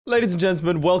Ladies and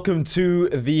gentlemen, welcome to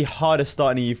the hardest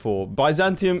start in EU4.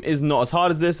 Byzantium is not as hard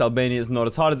as this. Albania is not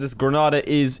as hard as this. Granada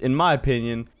is, in my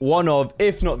opinion, one of,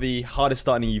 if not the hardest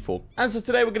start in EU4. And so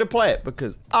today we're going to play it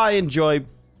because I enjoy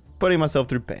putting myself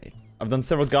through pain. I've done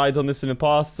several guides on this in the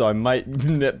past, so I might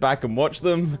nip back and watch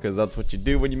them because that's what you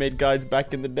do when you made guides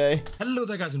back in the day. Hello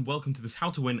there guys and welcome to this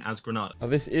How to Win as Granada. Now,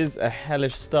 this is a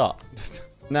hellish start.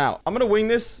 Now, I'm going to wing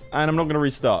this, and I'm not going to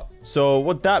restart. So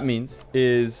what that means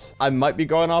is I might be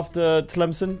going after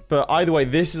Tlemcen, but either way,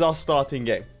 this is our starting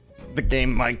game. The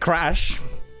game might crash,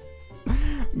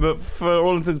 but for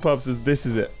all intents and purposes, this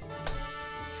is it.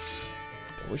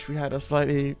 I wish we had a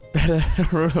slightly better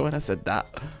ruler when I said that.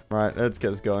 Right, let's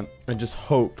get this going. And just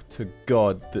hope to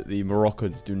God that the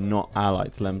Moroccans do not ally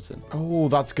Tlemcen. Oh,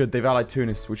 that's good. They've allied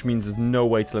Tunis, which means there's no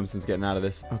way Tlemcen's getting out of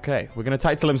this. Okay, we're going to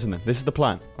attack Tlemcen then. This is the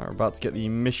plan. Right, we're about to get the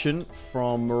mission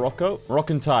from Morocco.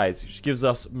 Moroccan ties, which gives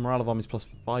us morale of armies plus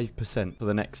 5% for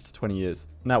the next 20 years.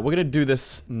 Now, we're going to do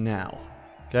this now.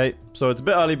 Okay, so it's a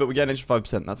bit early, but we get an extra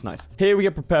 5%. That's nice. Here we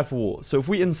get prepared for war. So if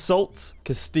we insult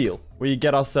Castile, we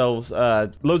get ourselves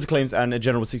loads of claims and a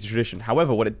general with 60 tradition.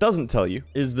 However, what it doesn't tell you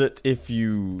is that if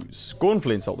you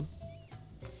scornfully insult them,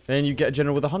 then you get a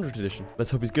general with 100 tradition.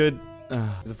 Let's hope he's good.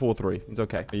 He's a 4-3. He's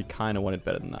okay. But you kind of wanted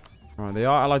better than that. All right, they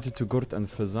are allied to Touggourt and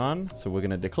Fezzan. So we're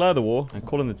going to declare the war and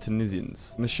call in the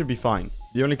Tunisians. And this should be fine.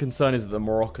 The only concern is that the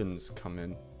Moroccans come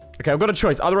in. Okay, I've got a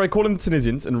choice. Either I call in the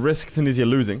Tunisians and risk Tunisia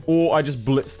losing, or I just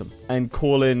blitz them and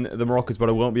call in the Moroccans, but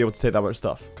I won't be able to take that much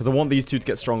stuff. Because I want these two to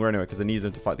get stronger anyway, because I need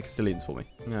them to fight the Castilians for me.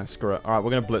 Yeah, screw it. All right, we're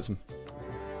going to blitz them.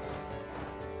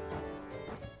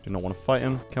 Do not want to fight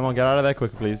him. Come on, get out of there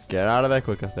quicker, please. Get out of there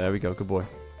quicker. There we go. Good boy.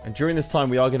 And during this time,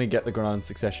 we are going to get the Granadan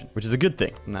succession, which is a good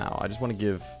thing. Now, I just want to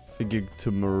give Figig to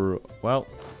Morocco. Well,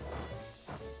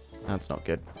 that's not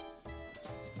good.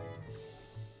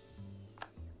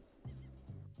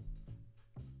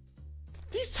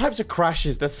 These types of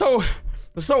crashes, they're so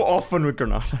often with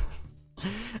Granada.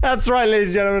 That's right, ladies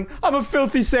and gentlemen. I'm a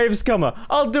filthy save scummer.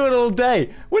 I'll do it all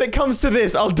day. When it comes to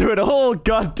this, I'll do it all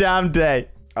goddamn day.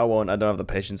 I won't. I don't have the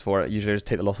patience for it. Usually I just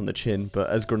take the loss on the chin. But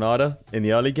as Granada, in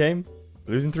the early game,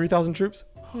 losing 3,000 troops?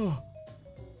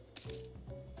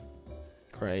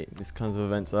 Great. These kinds of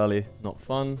events early, not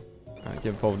fun. All right, get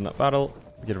involved in that battle.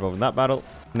 Get involved in that battle.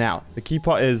 Now, the key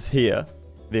part is here.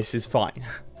 This is fine.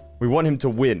 We want him to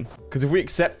win. Because if we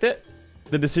accept it,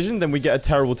 the decision, then we get a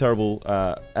terrible, terrible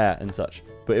heir and such.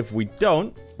 But if we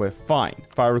don't, we're fine.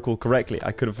 If I recall correctly,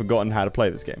 I could have forgotten how to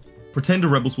play this game. Pretender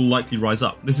rebels will likely rise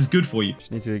up. This is good for you.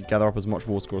 Just need to gather up as much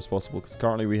war score as possible, because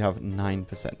currently we have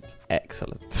 9%.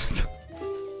 Excellent. Just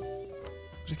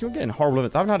keep on getting horrible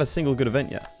events. I haven't had a single good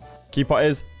event yet. Key part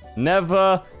is,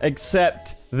 never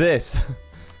accept this.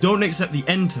 Don't accept the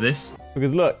end to this.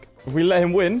 Because look, if we let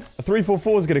him win, a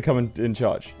 3-4-4 is going to come in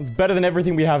charge. It's better than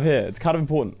everything we have here. It's kind of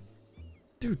important.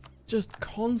 Dude, just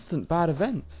constant bad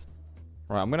events.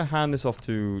 All right, I'm going to hand this off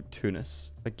to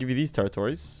Tunis. I give you these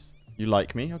territories. You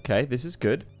like me. Okay, this is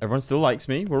good. Everyone still likes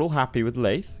me. We're all happy with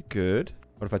Laith. Good.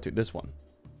 What if I took this one?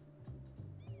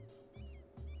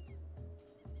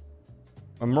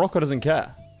 And Morocco doesn't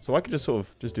care. So I could just sort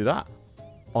of just do that.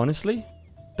 Honestly,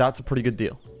 that's a pretty good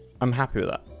deal. I'm happy with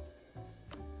that.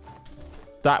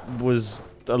 That was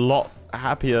a lot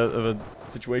happier of a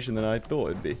situation than I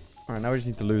thought it'd be. All right, now we just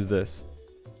need to lose this.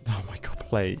 Oh my god,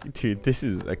 play. Dude, this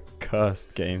is a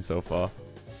cursed game so far.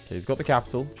 Okay, he's got the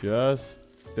capital. Just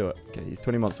do it. Okay, he's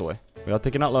 20 months away. We are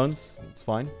taking out loans. It's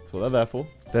fine. That's what they're there for.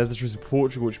 There's the truce with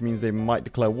Portugal, which means they might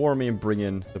declare war on me and bring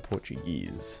in the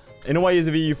Portuguese. In a way, as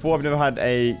of EU4, I've never had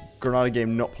a Granada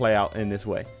game not play out in this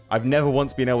way. I've never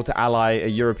once been able to ally a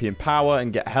European power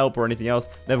and get help or anything else.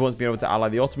 Never once been able to ally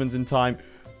the Ottomans in time.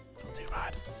 It's not too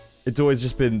bad. It's always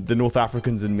just been the North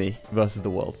Africans and me versus the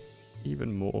world.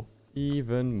 Even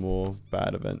more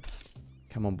bad events.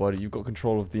 Come on, buddy. You've got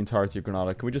control of the entirety of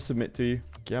Granada. Can we just submit to you?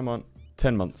 Come on.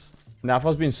 10 months. Now, if I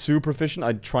was being super efficient,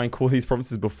 I'd try and call these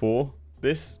provinces before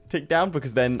this tick down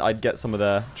because then I'd get some of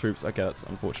their troops. Okay, that's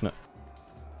unfortunate.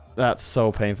 That's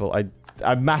so painful.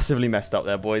 I massively messed up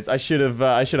there, boys. I should have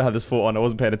had this fought on. I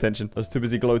wasn't paying attention. I was too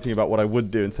busy gloating about what I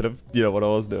would do instead of, you know, what I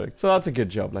was doing. So that's a good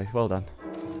job, Laith. Well done.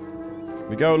 Here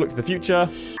we go. Look to the future.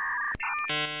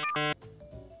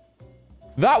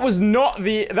 That was not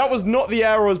the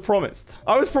heir I was promised.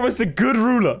 I was promised a good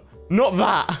ruler, not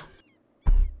that.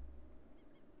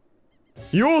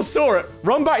 You all saw it.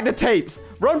 Run back the tapes.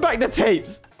 Run back the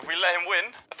tapes. If we let him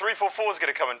win, a 3-4-4 is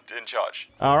going to come in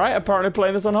charge. All right, apparently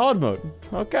playing this on hard mode.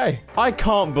 Okay. I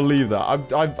can't believe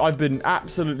that. I've been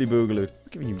absolutely boogalooed. I'm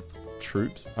giving you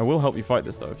troops. I will help you fight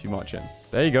this, though, if you march in.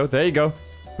 There you go. There you go.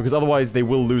 Because otherwise they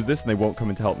will lose this and they won't come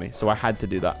in to help me. So I had to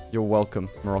do that. You're welcome,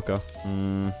 Morocco.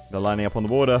 They're lining up on the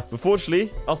border. But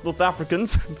fortunately, us North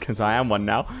Africans, because I am one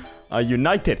now, are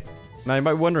united. Now you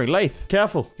might be wondering, Laith,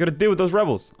 careful. You gotta deal with those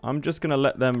rebels. I'm just gonna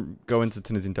let them go into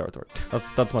Tunisian territory.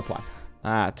 That's my plan.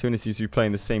 Ah, Tunis used to be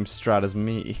playing the same strat as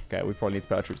me. Okay, we probably need to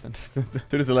pay our troops then.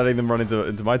 Tunis are letting them run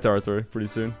into my territory pretty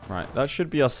soon. Right, that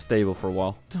should be us stable for a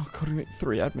while. Oh, God, we make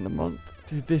 3 admin a month.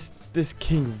 Dude, this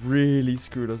king really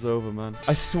screwed us over, man.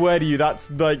 I swear to you, that's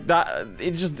like that.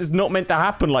 It just is not meant to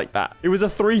happen like that. It was a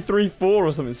 3-3-4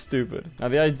 or something stupid. Now,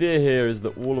 the idea here is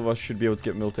that all of us should be able to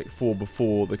get Miltech 4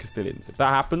 before the Castilians. If that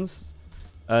happens,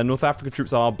 North African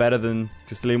troops are better than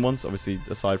Castilian ones, obviously,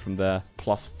 aside from their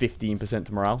plus 15%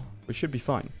 to morale. We should be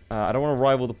fine. I don't want to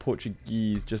rival the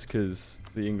Portuguese just because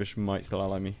the English might still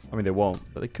ally me. I mean, they won't,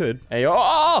 but they could. Hey, yes,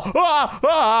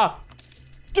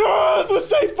 we're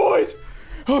safe, boys.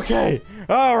 Okay.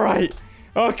 All right.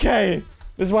 Okay.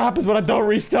 This is what happens when I don't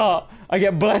restart. I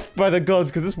get blessed by the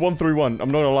gods because this 1-3-1.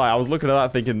 I'm not gonna lie. I was looking at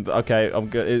that thinking, okay, I'm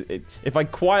good. If I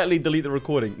quietly delete the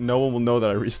recording, no one will know that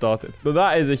I restarted. But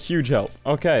that is a huge help.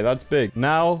 Okay, that's big.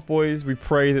 Now, boys, we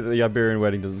pray that the Iberian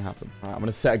wedding doesn't happen. All right, I'm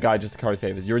gonna set a guy just to curry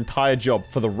favors. Your entire job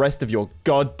for the rest of your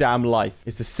goddamn life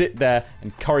is to sit there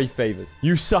and curry favors.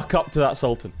 You suck up to that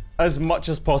sultan as much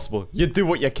as possible. You do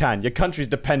what you can. Your country's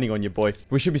depending on you, boy.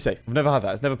 We should be safe. I've never had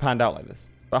that. It's never panned out like this.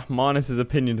 Rahmanis'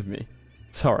 opinion of me.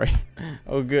 Sorry.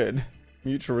 Oh, good.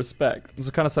 Mutual respect. So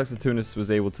it kind of sucks that Tunis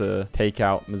was able to take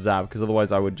out Mazab, because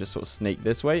otherwise I would just sort of snake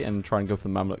this way and try and go for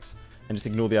the Mamluks and just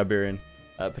ignore the Iberian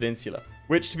Peninsula.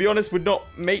 Which, to be honest, would not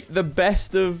make the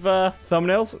best of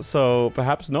thumbnails, so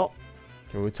perhaps not.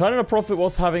 Okay, we're turning a profit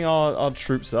whilst having our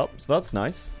troops up, so that's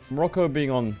nice. Morocco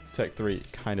being on Tech 3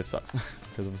 kind of sucks,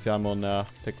 because obviously I'm on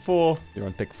Tech 4, you're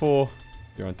on Tech 4,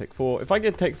 you're on Tech 4. If I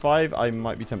get Tech 5, I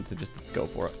might be tempted to just go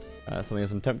for it. Something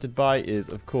else I'm tempted by is,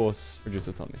 of course, reduced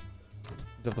autonomy.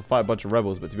 You have to fight a bunch of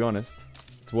rebels, but to be honest,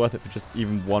 it's worth it for just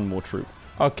even one more troop.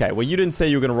 Okay, well, you didn't say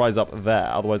you were going to rise up there.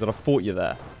 Otherwise, I'd have fought you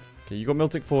there. Okay, you got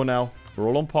Miltech 4 now. We're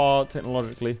all on par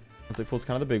technologically. Miltech 4 is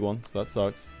kind of the big one, so that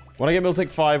sucks. When I get Miltech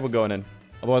 5, we're going in.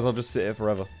 Otherwise, I'll just sit here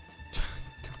forever.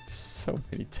 Just so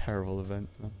many terrible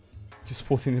events, man. Just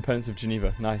supporting the independence of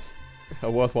Geneva. Nice. A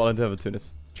worthwhile endeavor,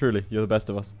 Tunis. Truly, you're the best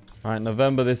of us. All right,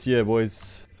 November this year,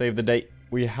 boys. Save the date.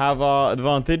 We have our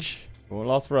advantage. It won't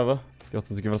last forever. The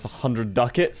Ottomans are giving us 100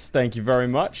 ducats. Thank you very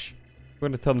much. We're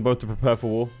going to tell them both to prepare for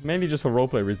war. Mainly just for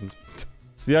roleplay reasons.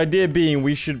 So the idea being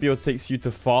we should be able to take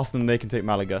Ceuta faster than they can take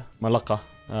Malaga.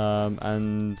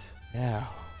 And yeah,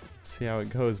 let's see how it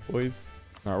goes, boys.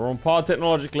 All right, we're on par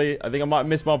technologically. I think I might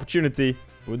miss my opportunity.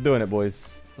 We're doing it,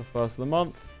 boys. The first of the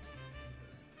month.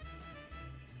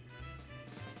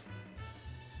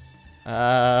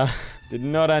 Did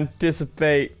not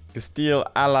anticipate Castile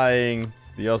allying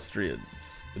the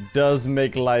Austrians. It does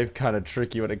make life kind of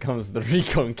tricky when it comes to the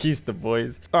Reconquista,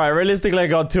 boys. All right, realistically, I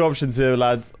got 2 options here,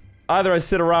 lads. Either I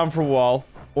sit around for a while,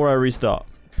 or I restart.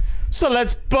 So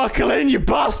let's buckle in, you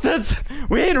bastards!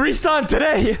 We ain't restarting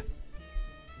today!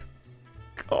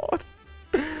 God.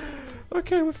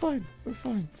 Okay, we're fine. We're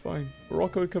fine.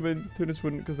 Morocco would come in, Tunis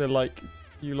wouldn't, because they're like,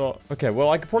 you lot. Okay, well,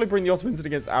 I could probably bring the Ottomans in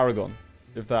against Aragon,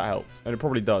 if that helps. And it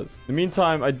probably does. In the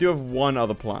meantime, I do have one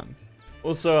other plan.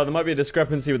 Also, there might be a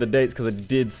discrepancy with the dates because I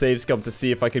did save scum to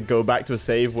see if I could go back to a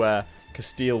save where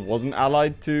Castile wasn't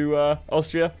allied to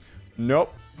Austria.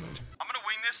 Nope. I'm going to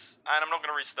wing this and I'm not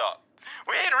going to restart.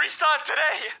 We ain't restarting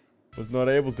today! Was not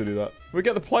able to do that. We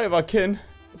get the plight of our kin.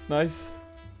 That's nice.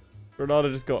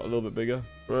 Granada just got a little bit bigger.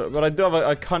 But I do have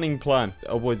a cunning plan.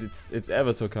 Oh, boys, it's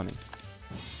ever so cunning.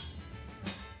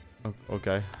 Oh,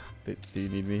 okay. Do you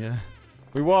need me here?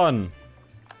 We won!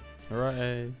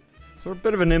 Alright. So we're a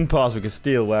bit of an impasse with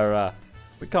Castile where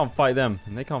we can't fight them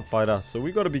and they can't fight us. So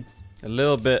we've got to be a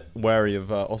little bit wary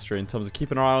of Austria in terms of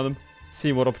keeping an eye on them,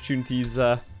 seeing what opportunities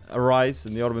arise.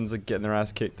 And the Ottomans are getting their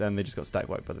ass kicked and they just got stack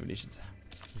wiped by the Venetians.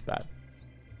 It's bad.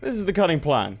 This is the cunning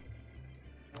plan.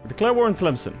 We declare war on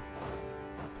Tlemcen.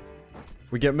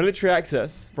 We get military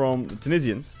access from the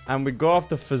Tunisians and we go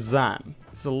after Fezzan.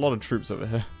 There's a lot of troops over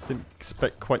here. Didn't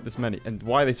expect quite this many. And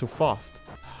why are they so fast?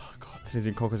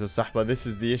 Tunisian conquest of Sahba. This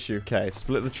is the issue. Okay,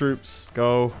 split the troops.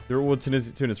 Go. They're all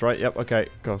Tunis, right? Yep. Okay.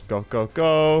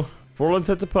 Go. For all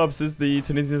intents and purposes, the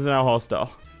Tunisians are now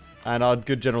hostile. And our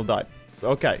good general died.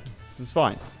 Okay. This is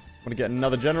fine. I'm gonna get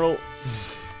another general.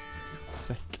 For God's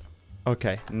sake.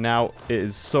 Okay. Now, it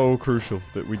is so crucial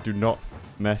that we do not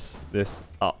mess this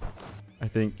up. I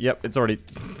think. Yep. It's already...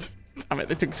 Damn it.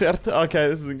 They took Cert. Okay.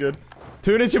 This isn't good.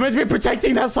 Tunis, you're meant to be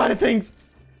protecting that side of things.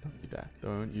 Don't you dare.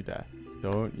 Don't you dare.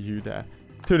 Don't you dare.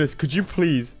 Tunis, could you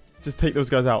please just take those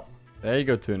guys out? There you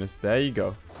go, Tunis. There you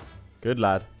go. Good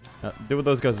lad. Deal with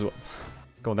those guys as well.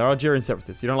 Go on, they're Algerian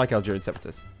separatists. You don't like Algerian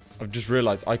separatists. I've just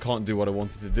realized I can't do what I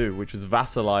wanted to do, which was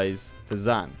vassalize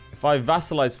Fezzan. If I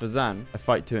vassalize Fezzan, I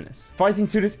fight Tunis. Fighting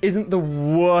Tunis isn't the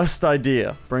worst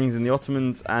idea. Brings in the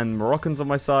Ottomans and Moroccans on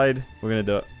my side. We're going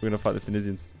to do it. We're going to fight the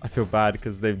Tunisians. I feel bad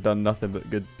because they've done nothing but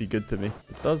be good to me.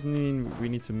 It does mean we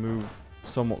need to move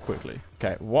somewhat quickly.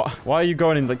 Okay, why are you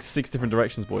going in like 6 different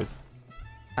directions, boys?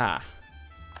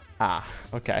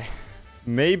 Okay.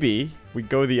 Maybe we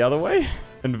go the other way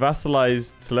and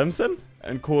vassalize Tlemcen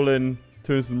and call in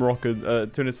Tunis and Morocco,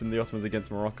 Tunis and the Ottomans against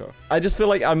Morocco. I just feel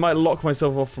like I might lock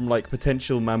myself off from like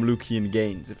potential Mamlukian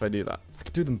gains if I do that. I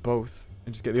could do them both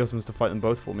and just get the Ottomans to fight them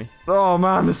both for me. Oh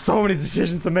man, there's so many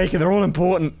decisions to make and they're all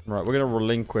important. Right, we're gonna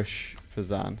relinquish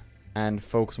Fezzan and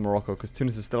focus on Morocco because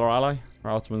Tunis is still our ally.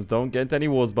 Our Ottomans don't get into any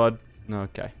wars, bud.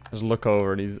 Okay, just look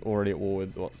over and he's already at war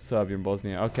with what, Serbia and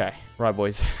Bosnia. Okay, right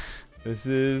boys, this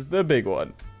is the big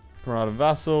one. Granada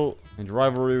vassal, and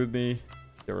rivalry with me.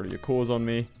 Get rid of your cause on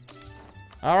me.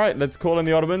 Alright, let's call in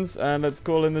the Ottomans and let's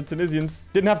call in the Tunisians.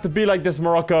 Didn't have to be like this,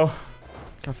 Morocco.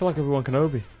 I feel like everyone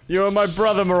Kenobi. You are my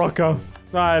brother, Morocco.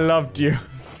 I loved you.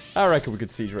 I reckon we could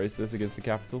siege race this against the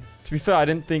capital. To be fair, I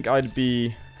didn't think I'd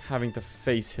be having to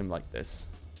face him like this.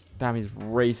 Damn, he's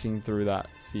racing through that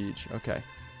siege. Okay.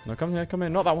 No, come here, come here.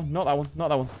 Not that one, not that one, not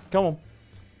that one. Come on.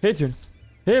 Here, Tunis.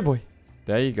 Here, boy.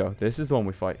 There you go. This is the one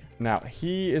we fight. Now,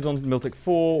 he is on Miltic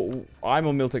 4. I'm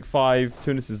on Miltic 5.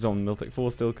 Tunis is on Miltic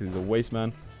 4 still because he's a waste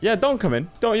man. Yeah, don't come in.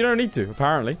 You don't need to,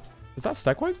 apparently. Was that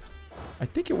stack wipe? I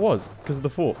think it was because of the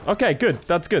fort. Okay, good.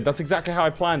 That's good. That's exactly how I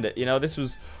planned it. You know, this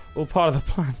was all part of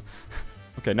the plan.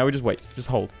 Okay, now we just wait. Just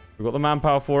hold. We've got the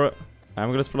manpower for it. And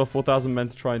we're going to split off 4,000 men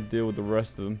to try and deal with the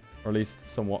rest of them. Or at least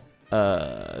somewhat.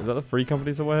 Is that the free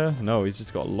company somewhere here? No, he's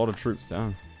just got a lot of troops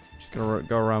down. Just gonna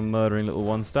go around murdering little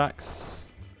one stacks.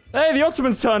 Hey, the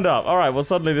Ottomans turned up. All right, well,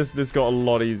 suddenly this got a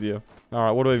lot easier. All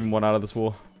right, what do I even want out of this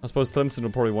war? I suppose Tlemcen will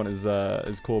probably want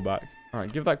his core back. All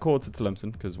right, give that core to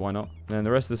Tlemcen, because why not? And then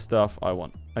the rest of this stuff I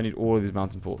want. I need all of these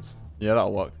mountain forts. Yeah,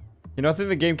 that'll work. You know, I think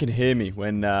the game can hear me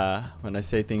when I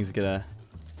say things are gonna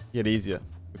get easier.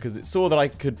 Because it saw that I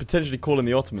could potentially call in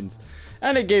the Ottomans.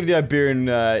 And it gave the Iberian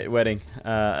wedding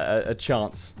a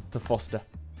chance to foster.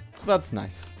 So that's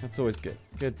nice. That's always good.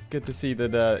 Good to see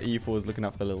that EU4 is looking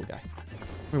out for the little guy.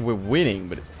 I mean, we're winning,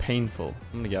 but it's painful.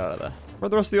 I'm gonna get out of there. Where are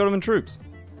the rest of the Ottoman troops?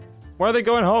 Why are they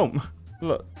going home?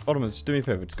 Look, Ottomans, just do me a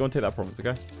favor. Just go and take that province,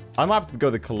 okay? I might have to go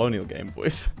the colonial game,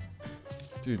 boys.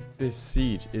 Dude, this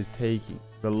siege is taking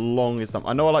the longest time.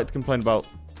 I know I like to complain about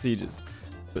sieges,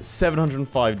 but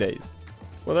 705 days.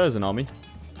 Well, there's an army.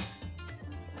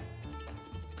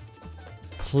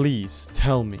 Please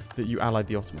tell me that you allied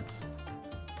the Ottomans.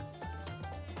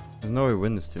 There's no way we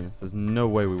win this, Tunis. There's no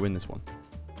way we win this one.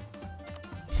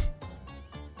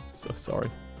 I'm so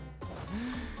sorry.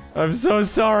 I'm so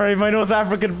sorry, my North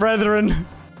African brethren.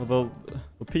 Well,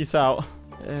 they'll peace out.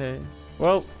 Hey.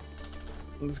 Well,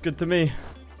 it's good to me.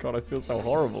 God, I feel so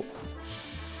horrible.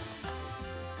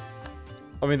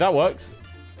 I mean, that works.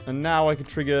 And now I can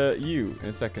trigger you in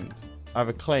a second. I have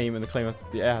a claim, and the claim has,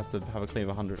 the heir has to have a claim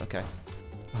of 100. Okay.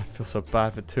 I feel so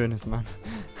bad for Tunis, man.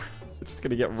 They're just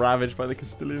gonna get ravaged by the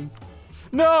Castilians.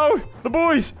 No! The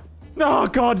boys! No,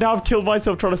 God, now I've killed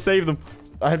myself trying to save them.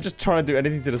 I'm just trying to do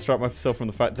anything to distract myself from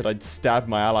the fact that I'd stabbed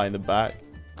my ally in the back.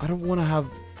 I don't want to have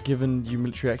given you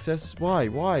military access. Why?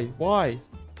 Why? Why?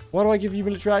 Why do I give you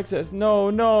military access?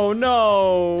 No, no,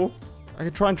 no! I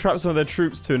could try and trap some of their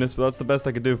troops, Tunis, but that's the best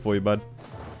I could do for you, bud.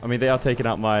 I mean, they are taking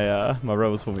out my my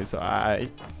rebels for me, so I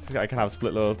can have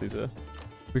split loyalties here.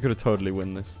 We could have totally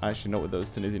won this. Actually, not with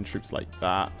those Tunisian troops like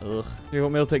that. Ugh. You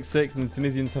got Miltec 6 and the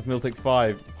Tunisians have Miltec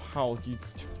 5. How you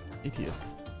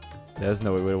idiots. There's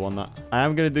no way we'd have won that. I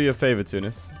am going to do you a favor,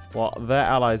 Tunis. Well, their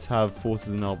allies have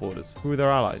forces in our borders. Who are their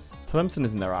allies? Tlemcen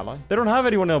isn't their ally. They don't have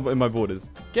anyone in my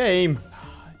borders. Game.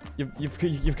 You've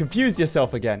confused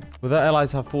yourself again. Well, their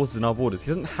allies have forces in our borders. He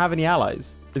doesn't have any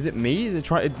allies. Is it me? Is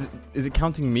it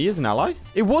counting me as an ally?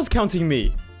 It was counting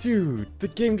me. Dude, the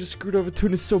game just screwed over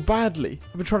Tunis so badly.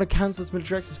 I've been trying to cancel this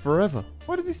military access forever.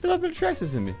 Why does he still have military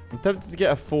access in me? I'm tempted to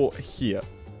get a fort here,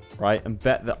 right? And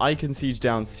bet that I can siege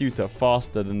down Ceuta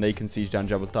faster than they can siege down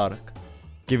Jabal Tariq,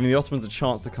 giving the Ottomans a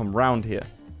chance to come round here.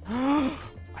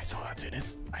 I saw that,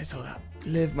 Tunis. I saw that.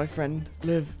 Live, my friend.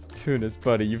 Live. Tunis,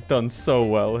 buddy, you've done so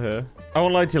well here. I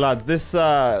won't lie to you, lads. This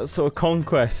sort of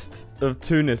conquest of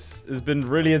Tunis has been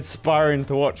really inspiring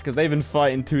to watch because they've been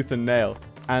fighting tooth and nail.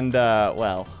 And,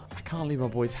 well, I can't leave my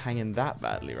boys hanging that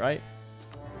badly, right?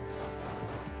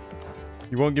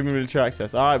 You won't give me military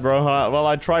access. All right, bro. Well,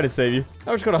 I try to save you.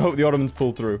 I just got to hope the Ottomans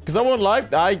pull through. Because I won't lie,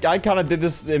 I kind of did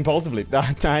this impulsively.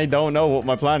 I don't know what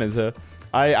my plan is here.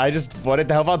 I just wanted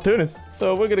to help out Tunis.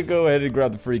 So we're gonna go ahead and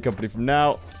grab the free company from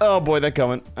now. Oh boy, they're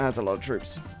coming. That's a lot of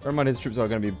troops. Bear in mind, his troops are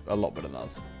gonna be a lot better than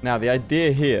us. Now, the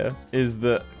idea here is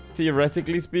that,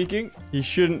 theoretically speaking, he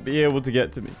shouldn't be able to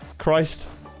get to me. Christ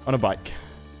on a bike.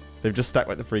 They've just stacked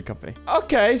with the free company.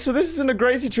 Okay, so this isn't a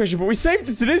great situation, but we saved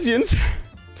the Tunisians.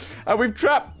 And we've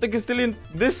trapped the Castilians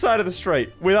this side of the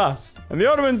strait with us. And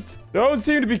the Ottomans don't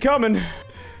seem to be coming.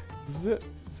 This is it.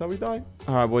 That's how we die.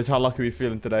 All right, boys, how lucky are we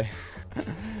feeling today?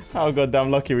 How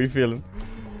goddamn lucky are we feeling?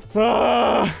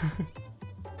 Ah!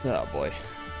 Oh, boy.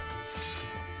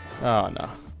 Oh, no.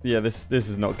 Yeah, this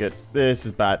is not good. This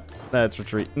is bad. Let's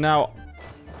retreat. Now,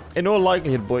 in all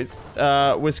likelihood, boys,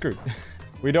 we're screwed.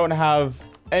 We don't have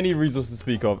any resources to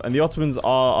speak of, and the Ottomans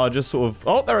are just sort of...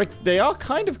 Oh, they are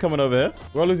kind of coming over here.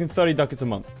 We're losing 30 ducats a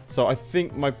month. So I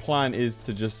think my plan is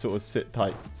to just sort of sit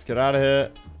tight. Let's get out of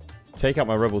here. Take out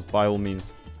my rebels by all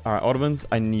means. All right, Ottomans,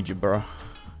 I need you, bro.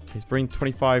 He's bringing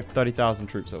 25, 30,000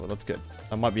 troops over. That's good.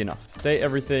 That might be enough. State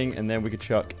everything, and then we could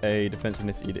chuck a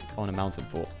defensiveness edict on a mountain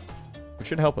fort, which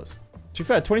should help us. To be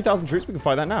fair, 20,000 troops, we can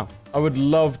fight that now. I would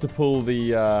love to pull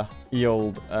the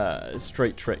old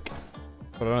straight trick,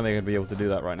 but I don't think I'd be able to do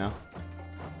that right now.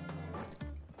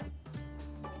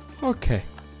 Okay.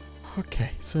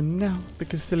 Okay, so now the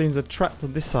Castilians are trapped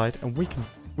on this side, and we can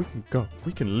go.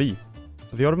 We can leave.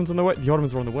 Are the Ottomans on the way? The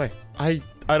Ottomans are on the way. I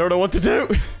don't know what to do.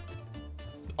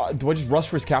 Do I just rush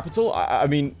for his capital? I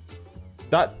mean,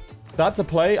 that's a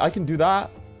play. I can do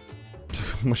that.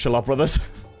 Mashallah, brothers.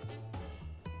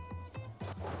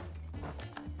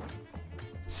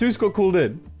 Sus got called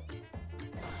in.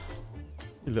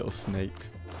 You little snakes.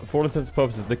 For all intents and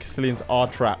purposes, the Castilians are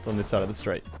trapped on this side of the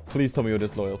strait. Please tell me you're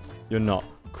disloyal. You're not.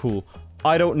 Cool.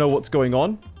 I don't know what's going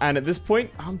on. And at this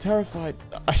point, I'm terrified.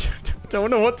 I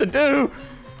don't know what to do.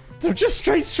 I'm just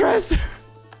straight stressed.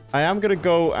 I am going to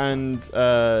go and...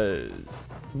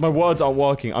 my words aren't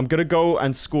working. I'm going to go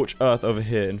and scorch earth over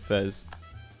here in Fez.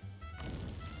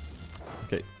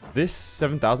 Okay. This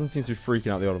 7,000 seems to be freaking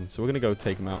out the Ottomans. So we're going to go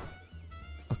take them out.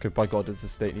 Okay, by God, does the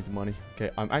state need the money? Okay,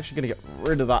 I'm actually going to get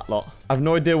rid of that lot. I have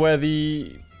no idea where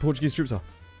the Portuguese troops are.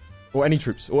 Or any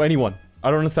troops. Or anyone.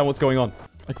 I don't understand what's going on.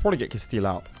 I could probably get Castile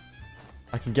out.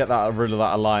 I can get rid of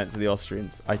that alliance with the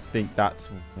Austrians. I think that's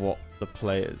what the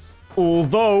play is.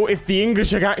 Although, if the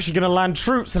English are actually going to land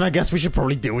troops, then I guess we should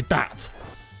probably deal with that.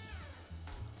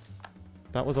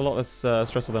 That was a lot less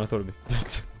stressful than I thought it would be.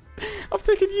 I've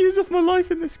taken years of my life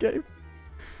in this game.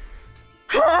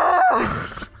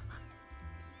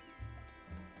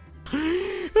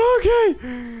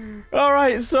 Okay. All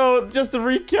right. So just to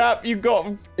recap,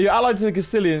 you're allied to the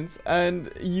Castilians,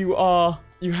 and you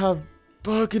have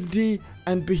Burgundy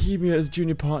and Bohemia as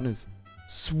junior partners.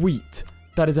 Sweet.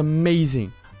 That is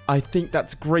amazing. I think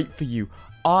that's great for you.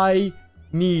 I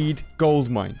need gold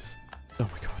mines. Oh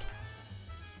my God.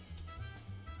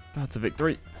 That's a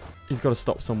victory. He's got to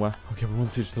stop somewhere. Okay, we're on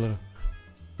siege Toledo.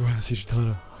 We're on siege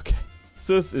Toledo. Okay.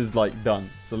 Sus is like done.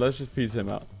 So let's just piece him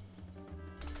out.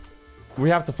 We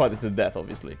have to fight this to the death,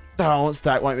 obviously. Don't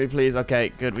stack wipe me, please. Okay,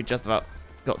 good. We just about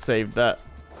got saved there.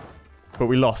 But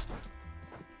we lost.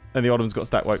 And the Ottomans got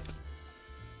stack wiped.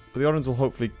 But the Ottomans will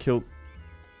hopefully kill...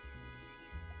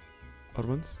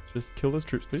 Ottomans, just kill those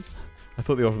troops, please. I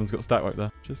thought the Ottomans got stack wiped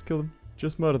there. Just kill them.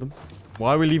 Just murder them.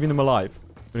 Why are we leaving them alive?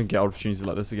 We don't get opportunities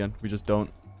like this again. We just don't.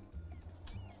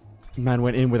 Man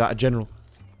went in without a general.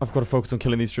 I've got to focus on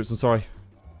killing these troops. I'm sorry.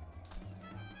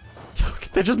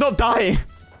 They're just not dying.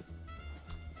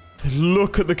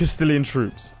 Look at the Castilian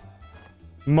troops.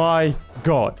 My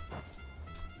God.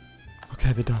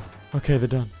 Okay, they're done. Okay, they're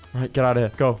done. Right, get out of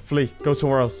here. Go, flee. Go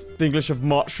somewhere else. The English have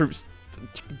marched troops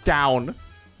down.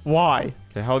 Why?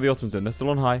 Okay, how are the Ottomans doing? They're still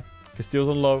on high. Castile's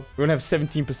on low. We only have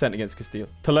 17% against Castile.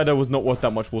 Toledo was not worth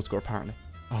that much war score, apparently.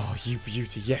 Oh, you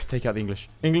beauty. Yes, take out the English.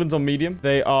 England's on medium.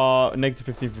 They are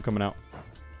 -15 from coming out.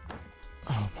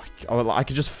 Oh my God. I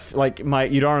could just, like,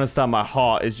 you don't understand. My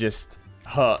heart is just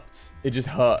hurts. It just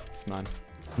hurts, man.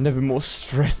 I've never been more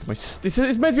stressed. It's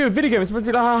meant to be a video game. It's meant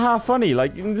to be like, haha, funny.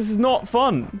 Like, this is not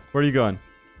fun. Where are you going?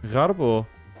 Gharb or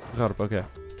Gharb? Okay.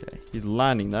 Okay. He's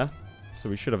landing there. So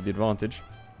we should have the advantage.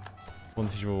 One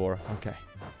siege of Aurora. Okay.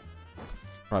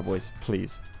 Right, boys.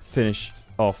 Please. Finish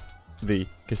off the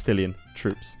Castilian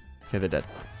troops. Okay, they're dead.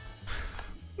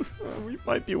 We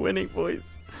might be winning,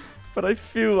 boys. But I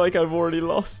feel like I've already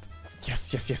lost.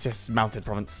 Yes, yes, yes, yes. Mountain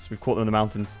province. We've caught them in the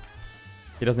mountains.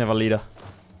 He doesn't have a leader.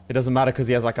 It doesn't matter because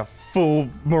he has like a full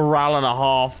morale and a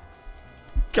half.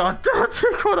 God damn it,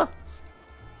 2 quarters.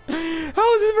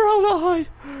 How is his morale that high?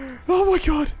 Oh my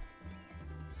God.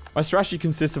 My strategy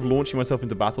consists of launching myself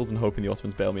into battles and hoping the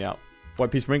Ottomans bail me out.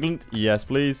 White piece from England? Yes,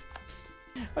 please.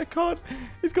 I can't.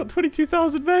 He's got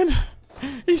 22,000 men.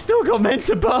 He's still got men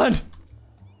to burn.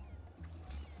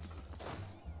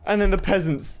 And then the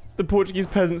peasants. The Portuguese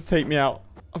peasants take me out.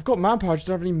 I've got manpower. I just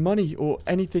don't have any money or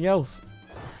anything else.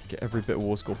 Get every bit of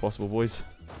war score possible, boys.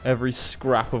 Every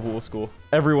scrap of war score.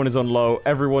 Everyone is on low.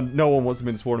 No one wants to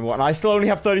win this war anymore. And I still only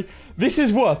have 30. This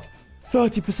is worth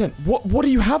 30%. What do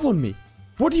you have on me?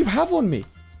 What do you have on me?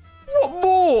 What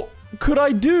more could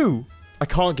I do? I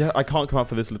can't come up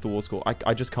for this little war score.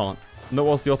 I just can't. Not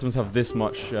whilst the Ottomans have this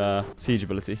much siege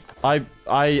ability.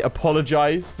 I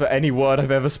apologize for any word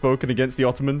I've ever spoken against the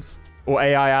Ottomans or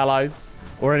AI allies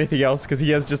or anything else, because he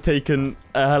has just taken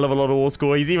a hell of a lot of war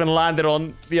score. He's even landed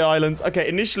on the islands. Okay,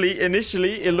 initially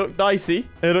it looked dicey.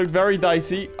 It looked very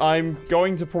dicey. I'm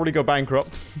going to probably go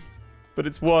bankrupt, but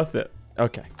it's worth it.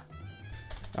 Okay.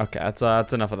 Okay,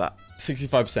 that's enough of that.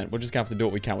 65%. We're just gonna have to do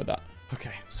what we can with that.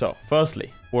 Okay, so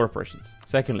firstly, war operations.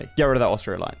 Secondly, get rid of that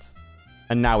Austria alliance.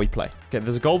 And now we play. Okay,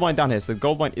 there's a gold mine down here, so the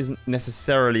gold mine isn't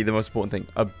necessarily the most important thing.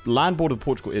 A land border with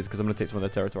Portugal is, because I'm going to take some of their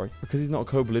territory. Because he's not a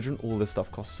co-belligerent, all this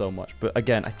stuff costs so much. But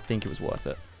again, I think it was worth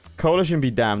it. Coalition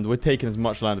be damned, we're taking as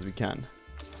much land as we can.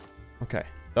 Okay,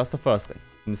 that's the first thing.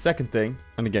 And the second thing,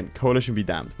 and again, coalition be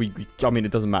damned. I mean,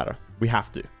 it doesn't matter. We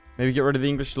have to. Maybe get rid of the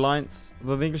English alliance.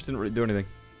 Although the English didn't really do anything.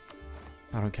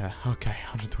 I don't care. Okay,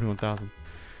 121,000.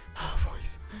 Oh,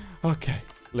 boys. Okay,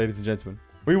 ladies and gentlemen.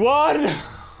 We won!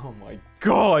 Oh my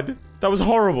god. That was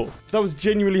horrible. That was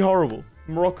genuinely horrible.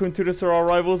 Morocco and Tunis are our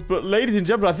rivals, but ladies and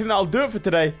gentlemen, I think that'll do it for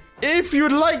today. If you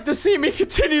would like to see me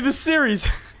continue the series,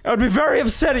 I would be very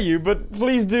upset at you, but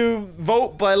please do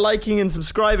vote by liking and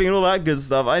subscribing and all that good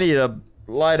stuff. I need to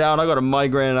lie down. I got a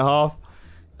migraine and a half.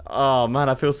 Oh man,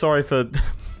 I feel sorry for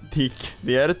the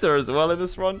editor as well in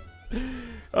this run.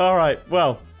 All right,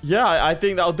 well, yeah, I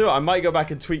think that'll do it. I might go back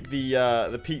and tweak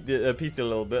the peace deal a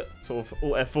little bit, sort of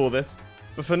all F4 this.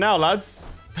 But for now, lads,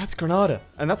 that's Granada.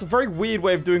 And that's a very weird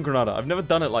way of doing Granada. I've never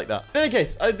done it like that. In any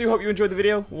case, I do hope you enjoyed the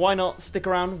video. Why not stick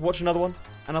around, watch another one,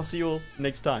 and I'll see you all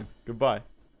next time. Goodbye.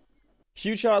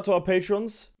 Huge shout out to our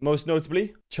patrons, most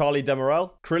notably Charlie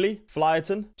Damerell, Crilly,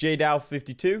 Flyerton,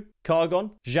 JDow52,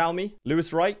 Kargon, Sjalmi,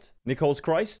 Lewis Wright, Nicole's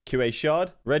Christ, QA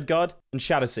Shard, Redguard, and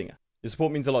ShadowSinger. Your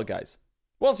support means a lot, guys.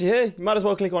 Whilst you're here, you might as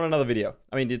well click on another video.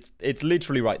 I mean, it's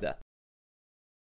literally right there.